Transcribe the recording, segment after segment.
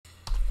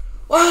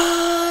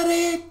What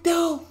it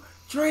do,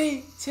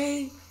 Dream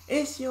Team?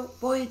 It's your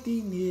boy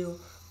Neal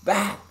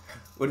back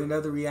with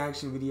another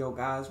reaction video,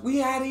 guys. We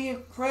had the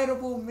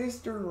incredible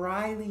Mr.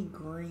 Riley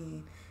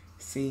Green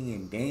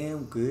singing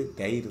 "Damn Good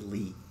Day to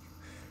Leave."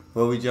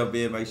 Before we jump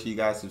in, make sure you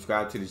guys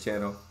subscribe to the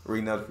channel,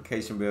 ring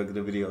notification bell, give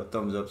the video a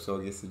thumbs up so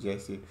it gets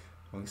suggested.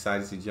 I'm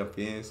excited to jump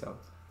in. So,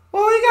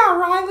 what we got,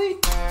 Riley?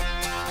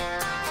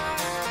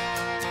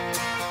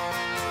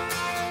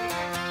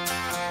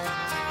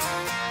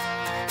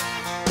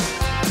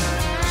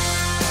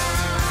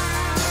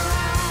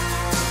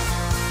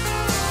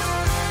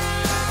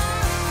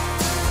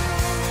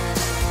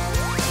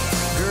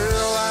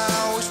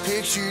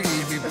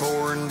 It'd be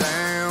pouring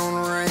down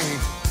rain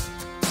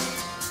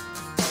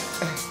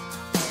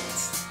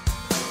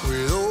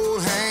with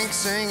old Hank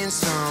singing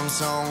some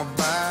song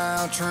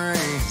about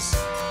trains.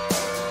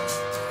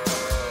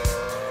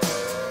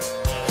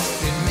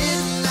 In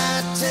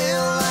midnight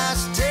tail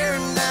lights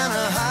staring down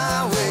a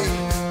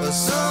highway, or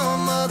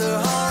some other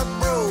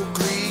heartbroken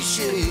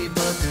cliche,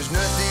 but there's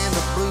nothing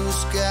but blue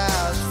sky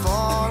as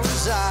far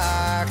as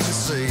I can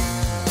see.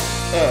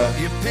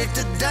 You picked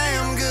a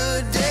damn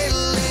good day to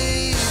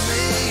leave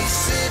me,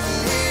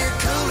 sitting here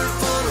cooler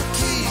full of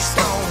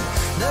Keystone,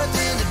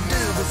 nothing to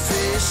do but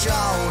fish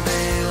all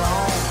day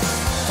long,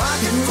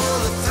 pocket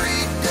full of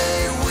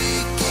 3-day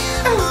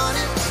weekend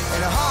money,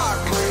 and a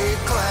heartbreak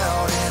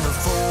cloud in the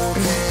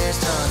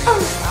forecast, honey.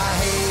 I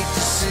hate to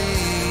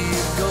see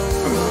you go,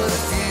 but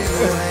if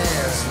you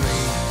ask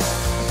me,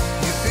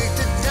 you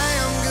picked a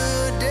damn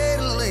good day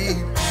to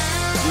leave.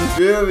 You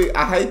feel me?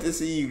 I hate to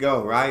see you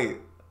go, right?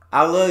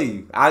 I love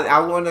you.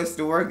 I want us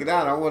to work it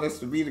out. I want us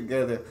to be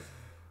together.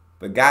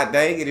 But god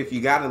dang it, if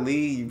you gotta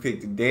leave, you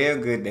picked a damn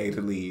good day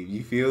to leave.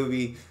 You feel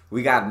me?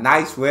 We got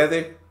nice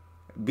weather.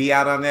 Be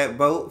out on that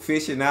boat,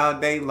 fishing all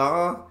day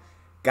long.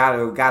 Got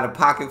a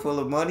pocket full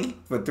of money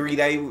for the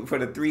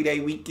 3-day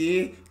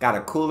weekend. Got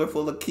a cooler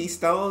full of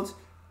Keystones.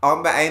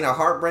 Ain't a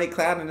heartbreak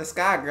cloud in the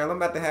sky, girl. I'm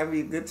about to have me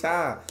a good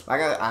time.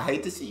 Like I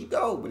hate to see you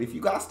go, but if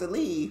you got to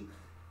leave,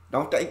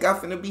 don't think I'm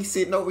finna be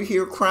sitting over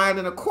here crying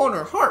in a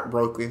corner,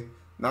 heartbroken.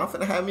 Now I'm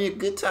finna have me a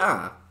good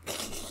time.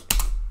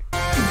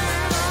 How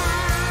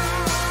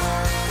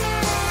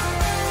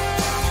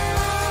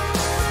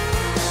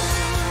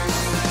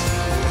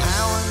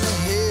in the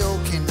hell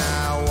can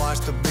I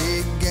watch the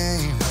big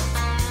game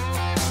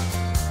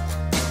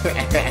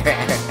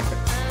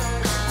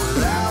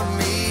without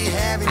me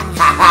having you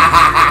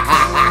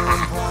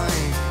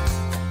complain?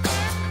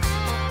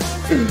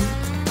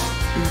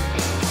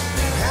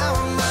 How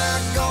am I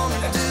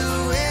gonna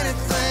do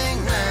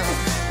anything now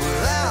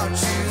without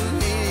you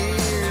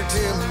here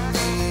telling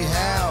me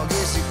how?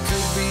 Guess it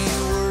could be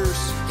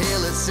worse.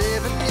 Hell, it's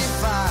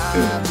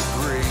 75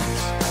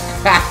 degrees.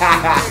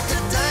 Picked a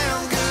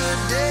damn good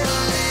day to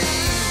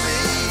leave me,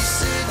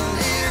 sitting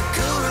here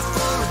cooler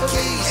full of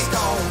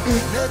Keystone,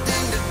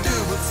 nothing to do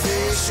but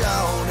fish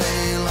all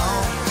day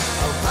long,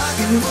 a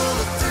pocket full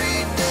of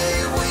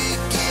 3-day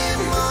weekend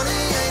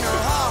money, ain't a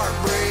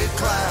heartbreak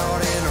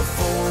cloud in a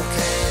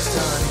forecast,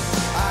 honey.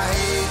 I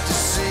hate to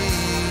see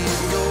you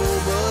go,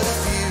 but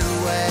if you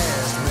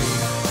ask me,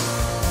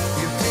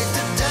 you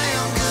picked a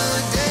damn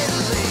good day to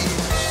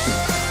leave.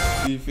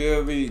 You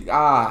feel me?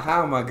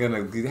 How am I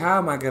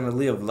gonna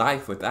live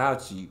life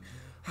without you?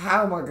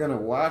 How am I gonna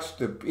watch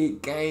the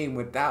big game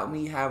without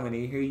me having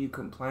to hear you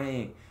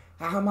complain?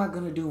 How am I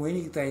gonna do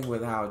anything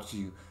without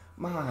you?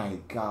 My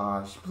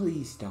gosh,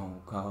 please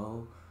don't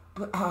go.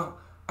 But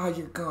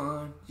you're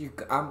gone.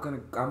 I'm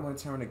gonna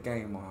turn the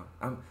game on.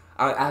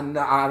 I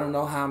don't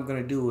know how I'm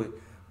gonna do it,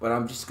 but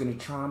I'm just gonna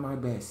try my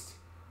best.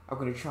 I'm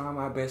gonna try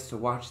my best to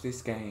watch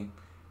this game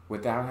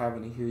without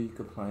having to hear you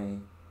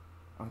complain.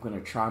 I'm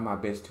gonna try my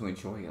best to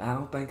enjoy it. I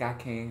don't think I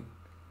can,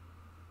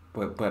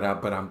 but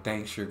I'm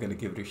dang sure gonna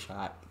give it a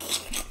shot.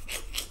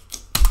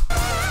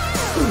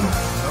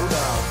 No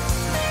doubt.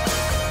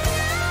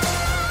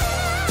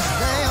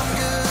 Damn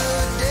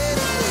good day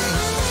to leave.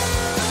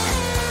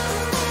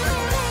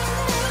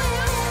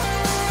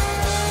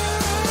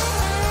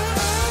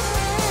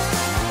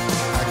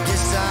 I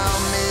guess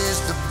I'll miss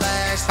the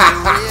bastard.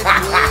 Well,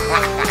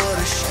 what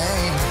a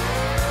shame.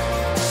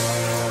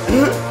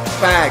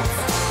 Facts.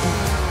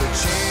 The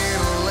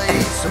channel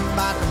 8's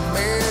about the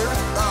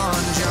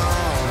marathon,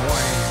 John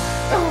Wayne.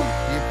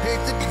 You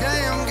picked a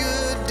damn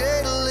good day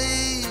to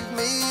leave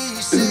me,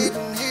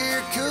 sitting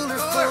here cooler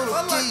full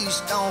of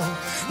Keystone,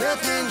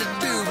 nothing to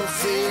do but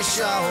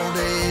fish all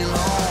day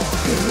long,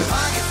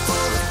 pocket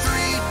full of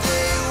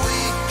 3-day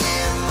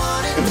weekend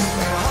money, and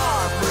a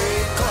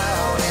heartbreak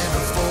cloud in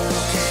the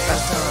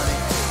forecast, honey.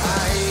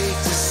 I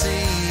hate to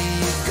see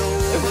you go,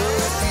 but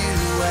if you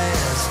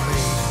ask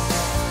me,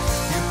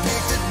 you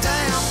picked a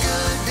damn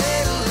good day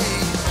to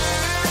leave.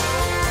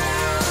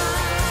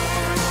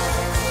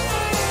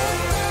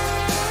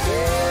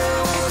 Yeah,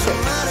 it was a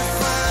mighty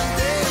fine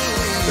day to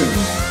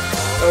leave.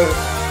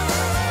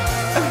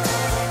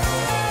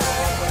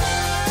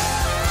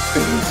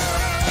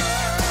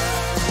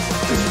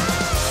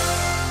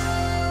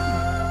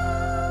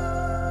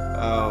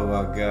 Oh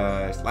my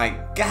gosh.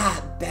 Like,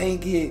 god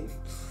dang it.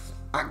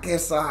 I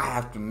guess I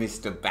have to miss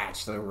The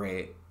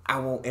Bachelorette. I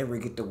won't ever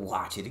get to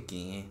watch it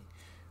again.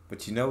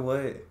 But you know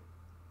what?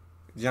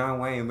 John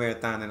Wayne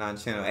marathoning on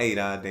Channel 8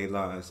 all day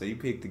long. So you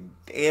picked a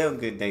damn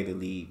good day to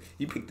leave.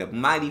 You picked a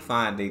mighty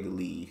fine day to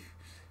leave.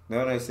 Know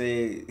what I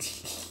said?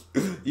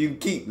 You can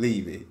keep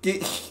leaving.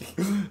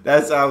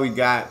 That's all we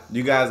got.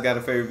 You guys got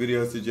a favorite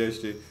video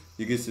suggestion?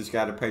 You can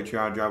subscribe to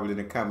Patreon, drop it in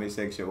the comment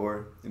section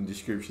or in the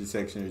description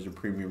section is your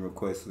premium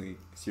request link.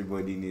 It's your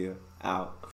boy D Neal. Out.